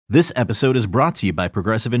This episode is brought to you by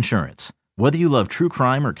Progressive Insurance. Whether you love true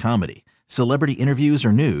crime or comedy, celebrity interviews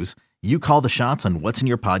or news, you call the shots on what's in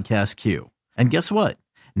your podcast queue. And guess what?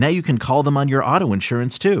 Now you can call them on your auto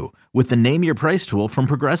insurance too with the Name Your Price tool from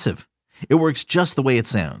Progressive. It works just the way it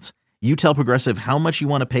sounds. You tell Progressive how much you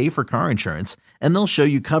want to pay for car insurance, and they'll show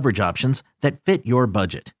you coverage options that fit your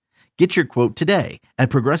budget. Get your quote today at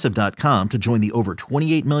Progressive.com to join the over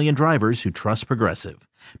 28 million drivers who trust Progressive.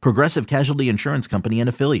 Progressive Casualty Insurance Company and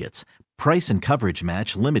Affiliates. Price and coverage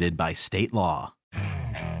match limited by state law.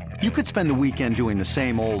 You could spend the weekend doing the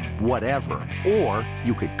same old whatever, or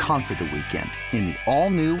you could conquer the weekend in the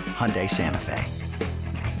all-new Hyundai Santa Fe.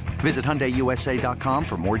 Visit HyundaiUSA.com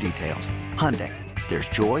for more details. Hyundai, there's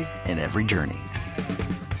joy in every journey.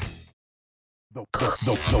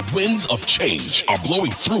 The winds of change are blowing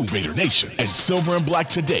through Raider Nation, and Silver and Black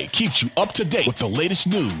Today keeps you up to date with the latest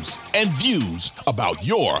news and views about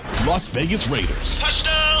your Las Vegas Raiders.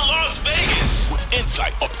 Touchdown, Las Vegas! With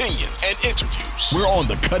insight, opinions, and interviews. We're on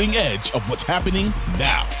the cutting edge of what's happening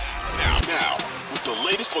now. With the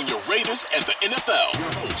latest on your Raiders and the NFL.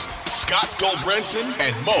 Your hosts, Scott Goldbranson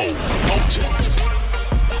and Mo Moton.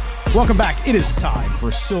 Welcome back. It is time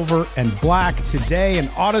for Silver and Black Today, an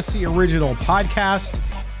Odyssey original podcast.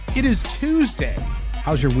 It is Tuesday.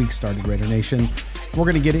 How's your week started, Raider Nation? We're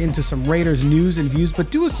going to get into some Raiders news and views, but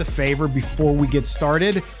do us a favor before we get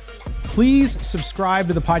started. Please subscribe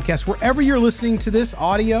to the podcast wherever you're listening to this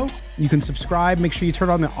audio. You can subscribe. Make sure you turn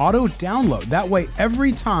on the auto download. That way,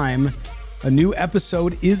 every time a new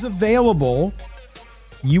episode is available,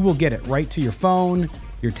 you will get it right to your phone,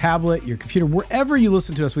 your tablet, your computer, wherever you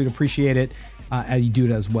listen to us. We'd appreciate it as you do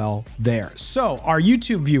it as well there. So our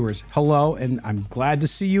YouTube viewers, hello, and I'm glad to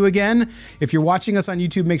see you again. If you're watching us on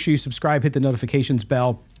YouTube, make sure you subscribe, hit the notifications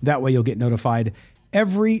bell. That way you'll get notified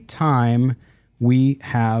every time we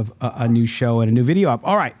have a new show and a new video up.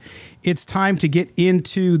 All right, it's time to get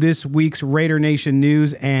into this week's Raider Nation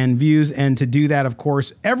news and views. And to do that, of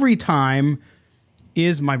course, every time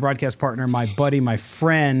is my broadcast partner, my buddy, my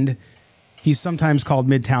friend. He's sometimes called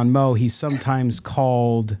Midtown Mo. He's sometimes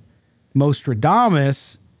called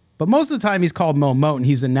Mostradamus, but most of the time he's called Mo Moton.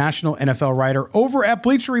 He's a national NFL writer over at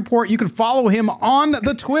Bleacher Report. You can follow him on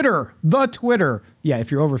the Twitter. Yeah, if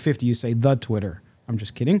you're over 50, you say the Twitter. I'm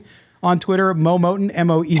just kidding. On Twitter, Mo Moton,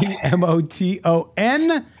 Moemoton.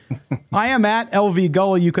 I am at LV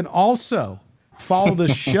Gullah. You can also follow the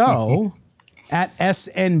show at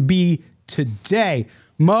SNB Today.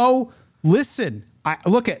 Mo, listen.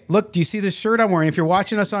 Look, do you see this shirt I'm wearing? If you're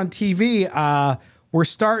watching us on TV, we're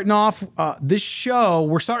starting off this show.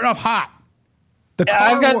 We're starting off hot.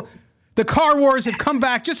 The car wars have come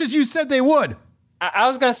back just as you said they would. I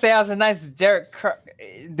was going to say I was a nice Derek Carr.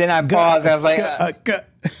 Then I paused. I was like,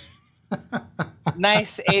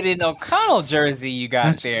 nice Aiden O'Connell jersey you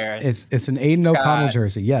got there. It's an Aiden O'Connell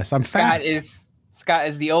jersey. Yes, I'm fast. Scott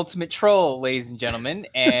is the ultimate troll, ladies and gentlemen,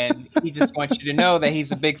 and he just wants you to know that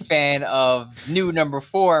he's a big fan of new number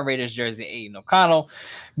 4 Raiders jersey, Aiden O'Connell.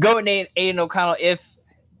 Go with Aiden O'Connell if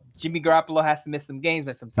Jimmy Garoppolo has to miss some games,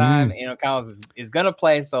 miss some time. Aiden O'Connell is going to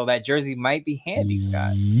play, so that jersey might be handy,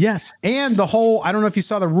 Scott. Yes, and the whole, I don't know if you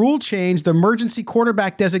saw the rule change, the emergency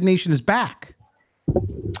quarterback designation is back.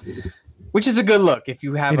 Which is a good look if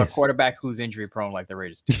you have a quarterback who's injury prone like the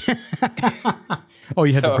Raiders do. Oh,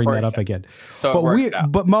 you had to bring that up again. So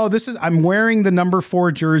but Mo, I'm wearing the number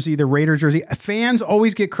 4 jersey, the Raiders jersey. Fans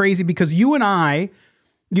always get crazy because you and I,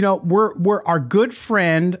 we're our good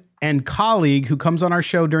friend and colleague who comes on our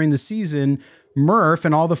show during the season, Murph,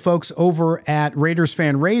 and all the folks over at Raiders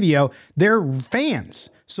Fan Radio, they're fans.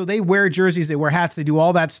 So they wear jerseys, they wear hats, they do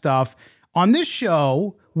all that stuff. On this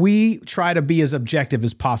show, we try to be as objective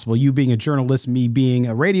as possible. You being a journalist, me being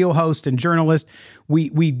a radio host and journalist,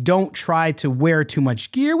 we don't try to wear too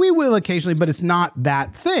much gear. We will occasionally, but it's not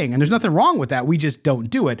that thing. And there's nothing wrong with that. We just don't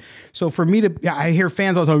do it. So for me I hear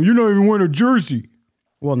fans all the time, you're not even wearing a jersey.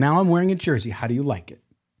 Well, now I'm wearing a jersey. How do you like it?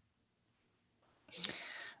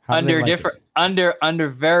 Under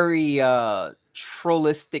very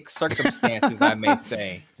trollistic circumstances, I may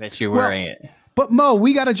say, that you're wearing it. But Mo,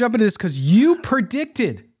 we got to jump into this because you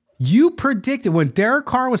predicted when Derek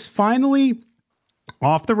Carr was finally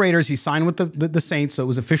off the Raiders, he signed with the Saints, so it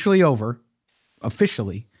was officially over.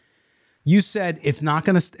 Officially, you said it's not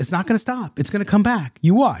gonna stop. It's gonna come back.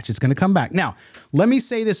 You watch, it's gonna come back. Now, let me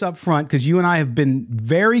say this up front because you and I have been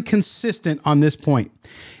very consistent on this point,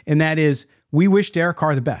 and that is we wish Derek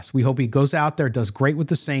Carr the best. We hope he goes out there, does great with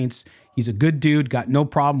the Saints. He's a good dude, got no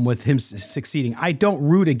problem with him succeeding. I don't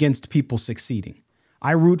root against people succeeding.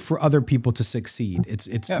 I root for other people to succeed.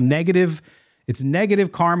 It's negative It's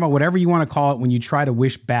negative karma, whatever you want to call it, when you try to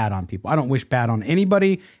wish bad on people. I don't wish bad on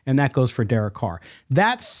anybody, and that goes for Derek Carr.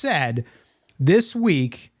 That said, this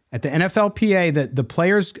week at the NFLPA, the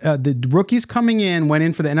players, the rookies coming in, went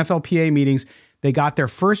in for the NFLPA meetings. They got their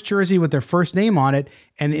first jersey with their first name on it.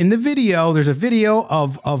 And in the video, there's a video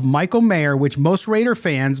of Michael Mayer, which most Raider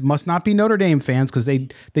fans must not be Notre Dame fans because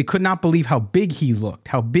they could not believe how big he looked,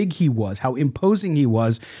 how big he was, how imposing he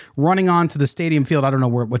was running onto the stadium field. I don't know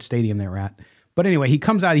what stadium they were at. But anyway, he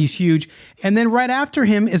comes out, he's huge. And then right after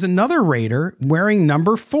him is another Raider wearing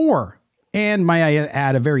number 4. And might I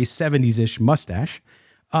add, a very 70s-ish mustache.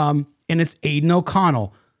 And it's Aiden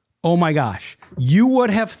O'Connell. Oh my gosh. You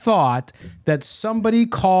would have thought that somebody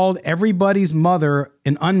called everybody's mother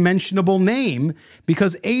an unmentionable name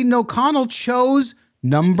because Aiden O'Connell chose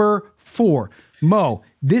number 4. Mo,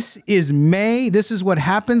 this is May. This is what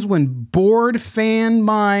happens when bored fan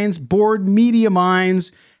minds, bored media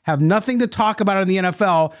minds have nothing to talk about in the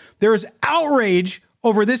NFL. There is outrage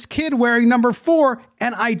over this kid wearing number 4,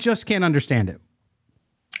 and I just can't understand it.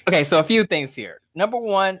 Okay, so a few things here. Number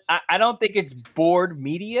one, I don't think it's bored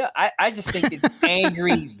media. I just think it's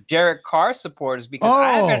angry Derek Carr supporters because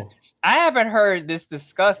I haven't heard this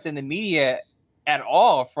discussed in the media at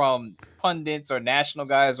all from pundits or national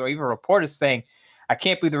guys or even reporters saying, I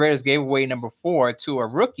can't believe the Raiders gave away number 4 to a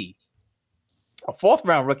rookie, a 4th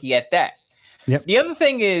round rookie at that. Yep. The other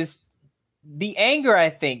thing is the anger, I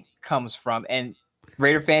think, comes from, and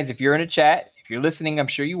Raider fans, if you're in a chat, if you're listening, I'm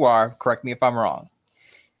sure you are, correct me if I'm wrong.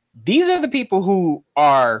 These are the people who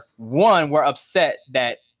were upset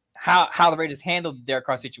that how the Raiders handled the Derek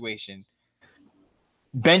Carr situation,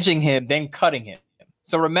 benching him, then cutting him.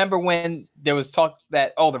 So remember when there was talk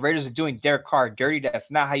that, the Raiders are doing Derek Carr dirty.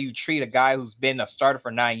 That's not how you treat a guy who's been a starter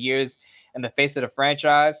for 9 years and the face of the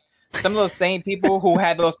franchise. Some of those same people who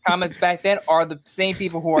had those comments back then are the same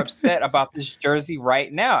people who are upset about this jersey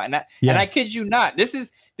right now. And I kid you not, this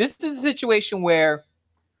is a situation where,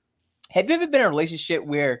 have you ever been in a relationship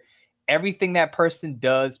where everything that person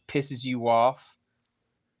does pisses you off?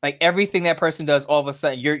 Like everything that person does, all of a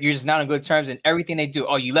sudden you're just not on good terms, and everything they do.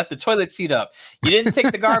 Oh, you left the toilet seat up. You didn't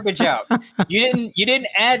take the garbage out. You didn't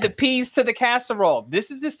add the peas to the casserole.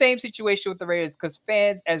 This is the same situation with the Raiders because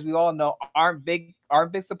fans, as we all know, aren't big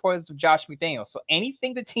supporters of Josh McDaniels. So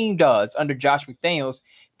anything the team does under Josh McDaniels,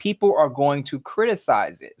 people are going to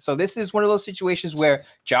criticize it. So this is one of those situations where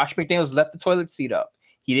Josh McDaniels left the toilet seat up.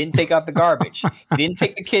 He didn't take out the garbage. He didn't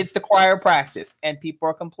take the kids to choir practice. And people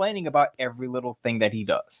are complaining about every little thing that he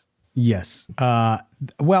does. Yes.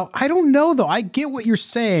 Well, I don't know, though. I get what you're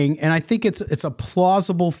saying, and I think it's a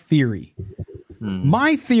plausible theory.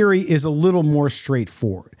 My theory is a little more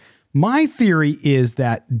straightforward. My theory is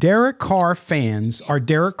that Derek Carr fans are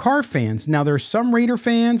Derek Carr fans. Now, there's some Raider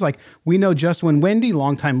fans, like we know Justwin Wendy,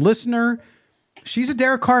 longtime listener. She's a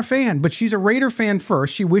Derek Carr fan, but she's a Raider fan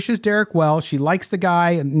first. She wishes Derek well. She likes the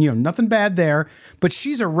guy, and nothing bad there. But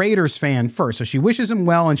she's a Raiders fan first, so she wishes him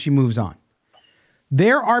well, and she moves on.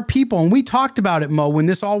 There are people, and we talked about it, Mo, when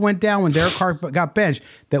this all went down, when Derek Carr got benched,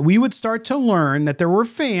 that we would start to learn that there were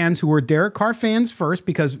fans who were Derek Carr fans first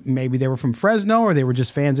because maybe they were from Fresno or they were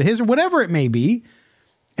just fans of his or whatever it may be.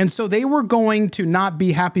 And so they were going to not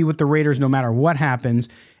be happy with the Raiders no matter what happens.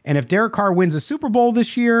 And if Derek Carr wins a Super Bowl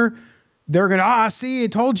this year, they're going to, see, I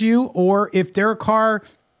told you. Or if Derek Carr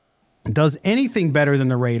does anything better than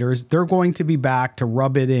the Raiders, they're going to be back to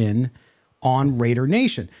rub it in on Raider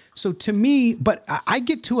Nation. So to me, but I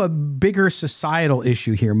get to a bigger societal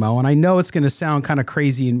issue here, Mo, and I know it's going to sound kind of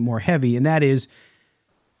crazy and more heavy, and that is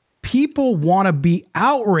people want to be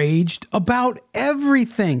outraged about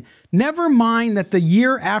everything. Never mind that the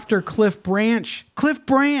year after Cliff Branch, a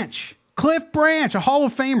Hall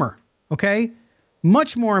of Famer, okay?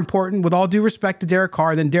 Much more important, with all due respect to Derek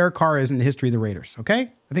Carr, than Derek Carr is in the history of the Raiders,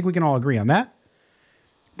 okay? I think we can all agree on that.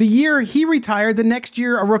 The year he retired, the next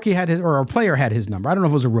year a rookie had or a player had his number. I don't know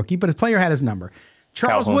if it was a rookie, but a player had his number.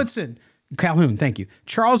 Calhoun, thank you.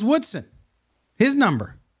 Charles Woodson, his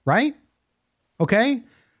number, right? Okay.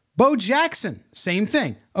 Bo Jackson, same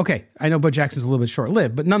thing. Okay, I know Bo Jackson's a little bit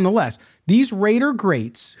short-lived, but nonetheless, these Raider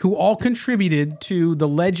greats who all contributed to the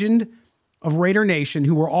legend of Raider Nation,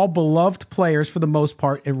 who were all beloved players for the most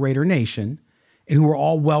part at Raider Nation, and who were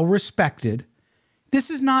all well-respected, this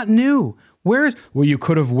is not new. You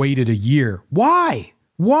could have waited a year. Why?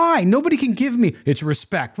 Nobody can give me, it's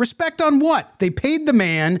respect. Respect on what? They paid the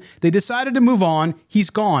man. They decided to move on. He's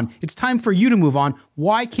gone. It's time for you to move on.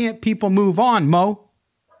 Why can't people move on, Mo?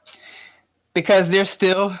 Because they're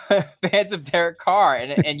still fans of Derek Carr.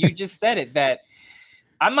 And you just said it, that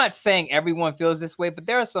I'm not saying everyone feels this way, but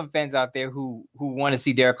there are some fans out there who want to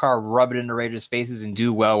see Derek Carr rub it in the Raiders' faces and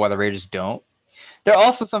do well while the Raiders don't. There are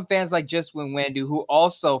also some fans like Just Win Wendy who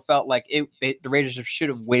also felt like the Raiders should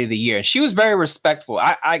have waited a year. And she was very respectful.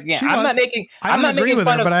 I'm not making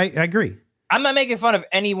fun of, but I agree. I'm not making fun of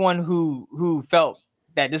anyone who felt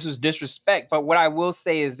that this was disrespect. But what I will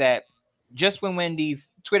say is that Just Win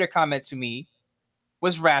Wendy's Twitter comment to me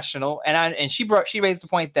was rational, and she raised the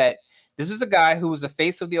point that this is a guy who was the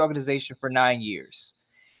face of the organization for 9 years,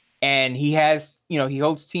 and he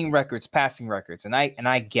holds team records, passing records, and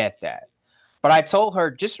I get that. But I told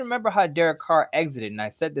her, just remember how Derek Carr exited, and I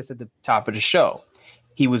said this at the top of the show.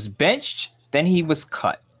 He was benched, then he was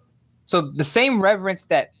cut. So the same reverence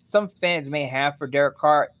that some fans may have for Derek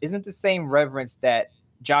Carr isn't the same reverence that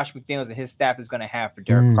Josh McDaniels and his staff is going to have for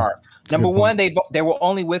Derek Carr. Number one, they were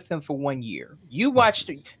only with him for 1 year.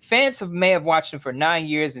 Fans may have watched him for 9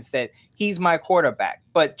 years and said, he's my quarterback.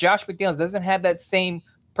 But Josh McDaniels doesn't have that same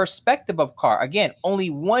perspective of Carr. Again,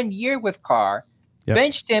 only 1 year with Carr,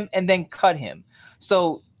 benched him, and then cut him.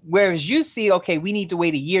 So whereas you see, okay, we need to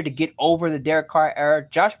wait a year to get over the Derek Carr era,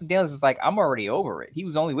 Josh McDaniels is like, I'm already over it. He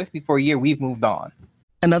was only with me for a year. We've moved on.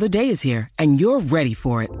 Another day is here, and you're ready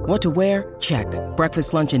for it. What to wear? Check.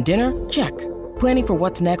 Breakfast, lunch, and dinner? Check. Planning for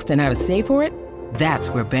what's next and how to save for it? That's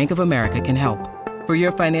where Bank of America can help. For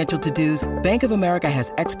your financial to-dos, Bank of America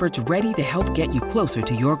has experts ready to help get you closer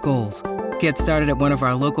to your goals. Get started at one of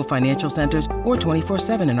our local financial centers or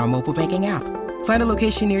 24/7 in our mobile banking app. Find a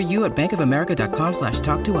location near you at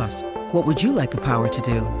bankofamerica.com/talktous. What would you like the power to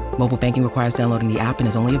do? Mobile banking requires downloading the app and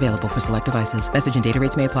is only available for select devices. Message and data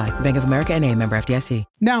rates may apply. Bank of America NA, member FDIC.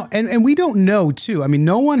 Now, and we don't know, too. I mean,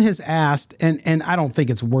 no one has asked, and I don't think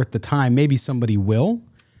it's worth the time. Maybe somebody will.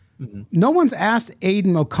 Mm-hmm. No one's asked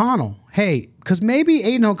Aiden O'Connell, hey, because maybe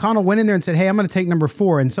Aiden O'Connell went in there and said, hey, I'm going to take number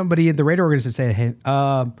 4. And somebody at the Raider organization said, hey,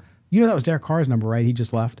 that was Derek Carr's number, right? He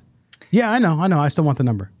just left. Yeah, I know. I still want the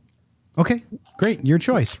number. Okay, great. Your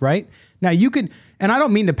choice, right? Now you can, and I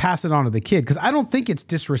don't mean to pass it on to the kid because I don't think it's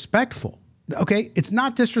disrespectful. Okay, it's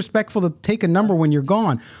not disrespectful to take a number when you're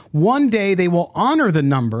gone. One day they will honor the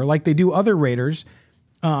number like they do other Raiders.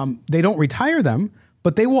 They don't retire them,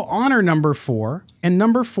 but they will honor number 4 and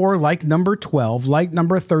number 4 like number 12, like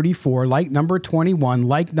number 34, like number 21,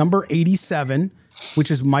 like number 87,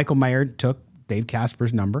 which is Michael Mayer took Dave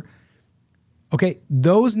Casper's number. Okay,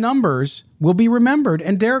 those numbers will be remembered,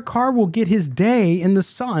 and Derek Carr will get his day in the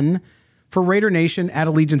sun for Raider Nation at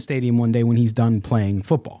Allegiant Stadium one day when he's done playing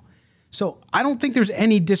football. So I don't think there's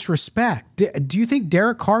any disrespect. Do you think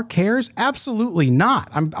Derek Carr cares? Absolutely not.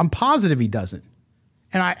 I'm positive he doesn't.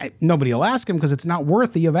 And nobody will ask him because it's not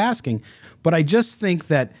worthy of asking. But I just think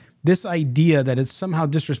that this idea that it's somehow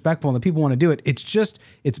disrespectful and that people want to do it,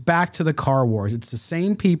 it's back to the Carr wars. It's the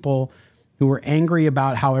same people who were angry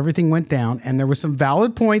about how everything went down. And there were some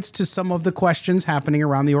valid points to some of the questions happening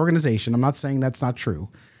around the organization. I'm not saying that's not true,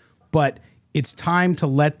 but it's time to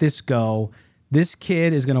let this go. This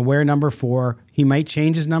kid is going to wear number 4. He might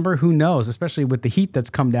change his number. Who knows? Especially with the heat that's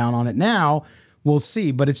come down on it now. We'll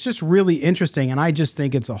see. But it's just really interesting. And I just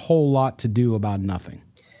think it's a whole lot to do about nothing.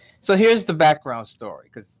 So here's the background story,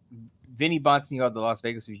 because Vinny Bonsignore of the Las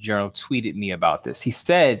Vegas Journal tweeted me about this. He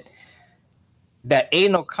said that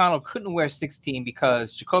Aiden O'Connell couldn't wear 16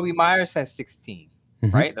 because Jacoby Myers has 16,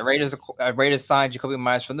 right? The Raiders signed Jacoby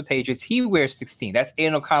Myers from the Patriots. He wears 16. That's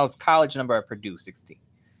Aiden O'Connell's college number at Purdue, 16.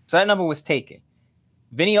 So that number was taken.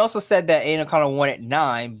 Vinny also said that Aiden O'Connell wanted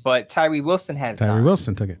 9, but Tyree Wilson has 9. Tyree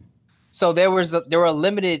Wilson took it. So there were a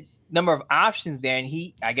limited number of options there,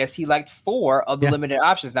 and I guess he liked 4 of the limited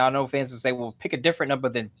options. Now I know fans will say, well, pick a different number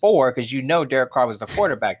than 4 because Derek Carr was the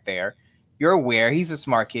quarterback there. You're aware he's a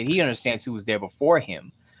smart kid. He understands who was there before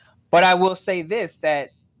him. But I will say this, that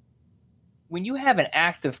when you have an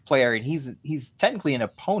active player and he's technically an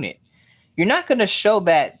opponent, you're not going to show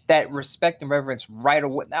that respect and reverence right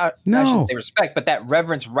away. I shouldn't say respect, but that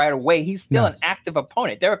reverence right away. He's still an active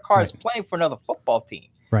opponent. Derek Carr is playing for another football team.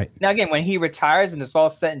 Right. Now, again, when he retires and it's all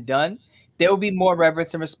said and done, there will be more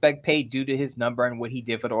reverence and respect paid due to his number and what he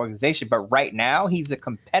did for the organization. But right now, he's a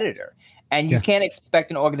competitor. And you can't expect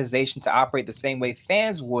an organization to operate the same way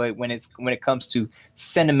fans would when it comes to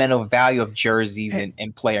sentimental value of jerseys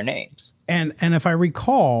and player names. And if I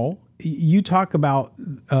recall, you talk about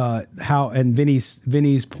how, and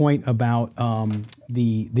Vinny's point about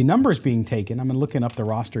the numbers being taken. I'm looking up the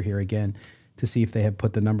roster here again to see if they have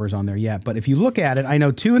put the numbers on there yet. But if you look at it, I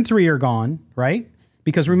know 2 and 3 are gone, right?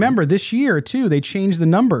 Because remember, this year too, they changed the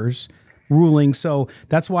numbers ruling, so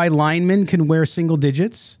that's why linemen can wear single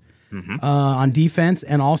digits. On defense,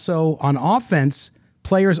 and also on offense,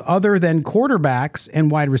 players other than quarterbacks and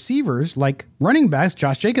wide receivers, like running backs,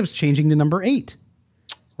 Josh Jacobs changing to number 8,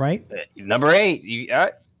 right? Number 8,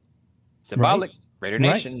 symbolic, right. Raider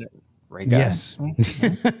Nation. Great guy. Yes.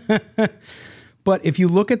 But if you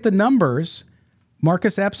look at the numbers,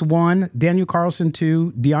 Marcus Epps 1, Daniel Carlson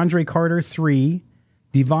 2, DeAndre Carter 3,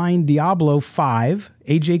 Divine Diablo 5,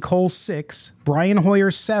 AJ Cole 6, Brian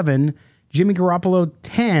Hoyer 7, Jimmy Garoppolo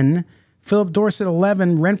 10, Philip Dorsett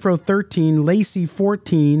 11, Renfro 13, Lacey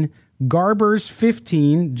 14, Garbers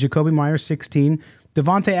 15, Jacoby Myers 16,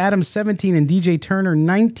 Devontae Adams 17, and DJ Turner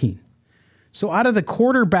 19. So out of the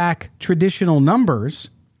quarterback traditional numbers,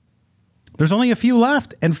 there's only a few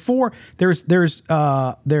left, and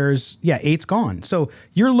eight's gone. So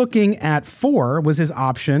you're looking at 4 was his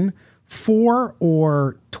option, 4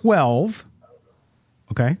 or 12.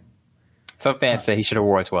 Okay. Some fans say he should have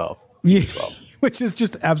wore 12. Yeah, which is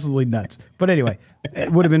just absolutely nuts. But anyway,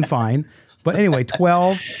 it would have been fine. But anyway,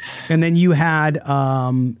 12, and then you had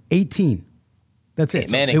 18. That's it.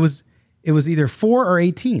 So it was either 4 or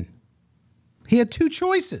 18. He had 2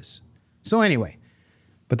 choices. So anyway,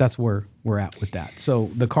 but that's where we're at with that. So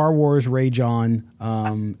the car wars rage on,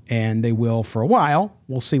 and they will for a while.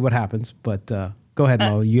 We'll see what happens. But go ahead,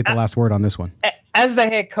 Mo. You get the last word on this one. As the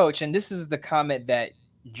head coach, and this is the comment that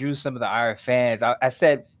drew some of the Ira fans, I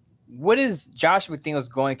said, what is Josh McDaniels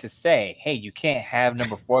going to say? Hey, you can't have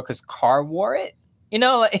number 4 because Carr wore it? You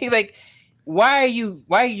know, like why are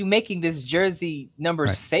you making this jersey number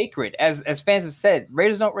sacred? As fans have said,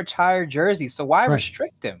 Raiders don't retire jerseys, so why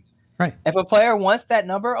restrict them? Right. If a player wants that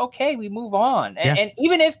number, okay, we move on. And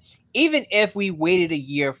even if we waited a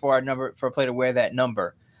year for a player to wear that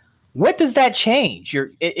number, what does that change?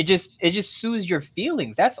 It just soothes your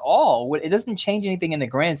feelings. That's all. It doesn't change anything in the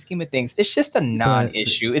grand scheme of things. It's just a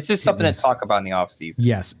non-issue. It's just something to talk about in the offseason.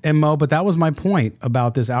 Yes, and Mo, but that was my point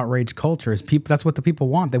about this outrage culture. Is people? That's what the people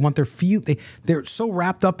want. They want their they're so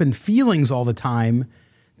wrapped up in feelings all the time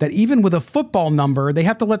that even with a football number, they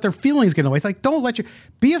have to let their feelings get away. It's like, don't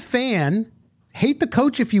be a fan, hate the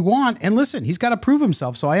coach if you want, and listen, he's got to prove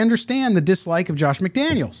himself. So I understand the dislike of Josh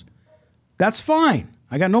McDaniels. That's fine.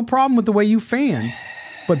 I got no problem with the way you fan,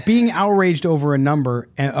 but being outraged over a number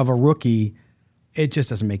of a rookie, it just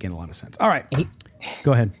doesn't make any a lot of sense. All right,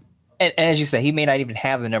 go ahead. And as you said, he may not even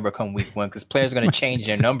have the number come week 1 because players are going to change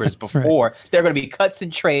their numbers before. There are going to be cuts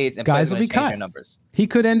and trades, and guys will be cut. Their numbers. He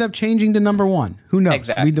could end up changing to number 1. Who knows?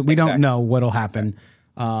 Exactly. We don't know what'll happen.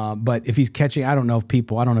 But if he's catching, I don't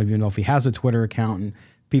even know if he has a Twitter account and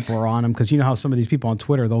people are on him, because you know how some of these people on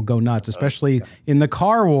Twitter, they'll go nuts, especially in the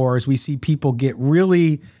car wars. We see people get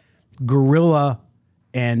really guerrilla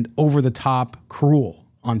and over the top cruel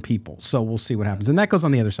on people. So we'll see what happens. And that goes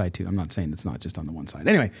on the other side too. I'm not saying it's not just on the one side.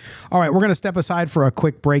 Anyway, all right, we're going to step aside for a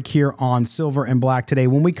quick break here on Silver and Black today.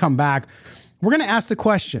 When we come back, we're going to ask the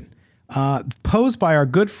question posed by our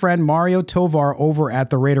good friend Mario Tovar over at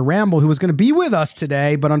the Raider Ramble, who was going to be with us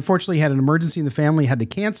today, but unfortunately had an emergency in the family, had to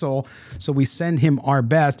cancel, so we send him our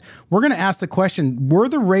best. We're going to ask the question,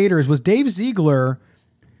 was Dave Ziegler,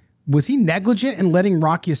 was he negligent in letting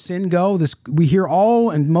Rock Ya-Sin go? We hear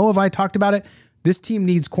and Mo and I talked about it, this team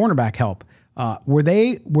needs cornerback help. Were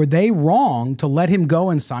they wrong to let him go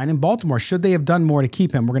and sign in Baltimore? Should they have done more to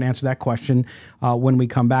keep him? We're going to answer that question when we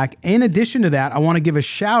come back. In addition to that, I want to give a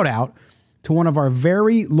shout out to one of our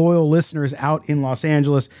very loyal listeners out in Los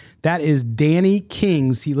Angeles. That is Danny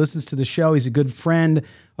Kings. He listens to the show. He's a good friend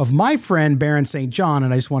of my friend Baron St. John.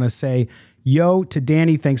 And I just want to say, yo, to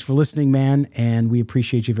Danny, thanks for listening, man. And we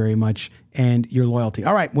appreciate you very much and your loyalty.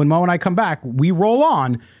 All right, when Mo and I come back, we roll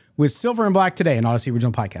on with Silver and Black today, an Odyssey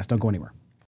Original Podcast. Don't go anywhere.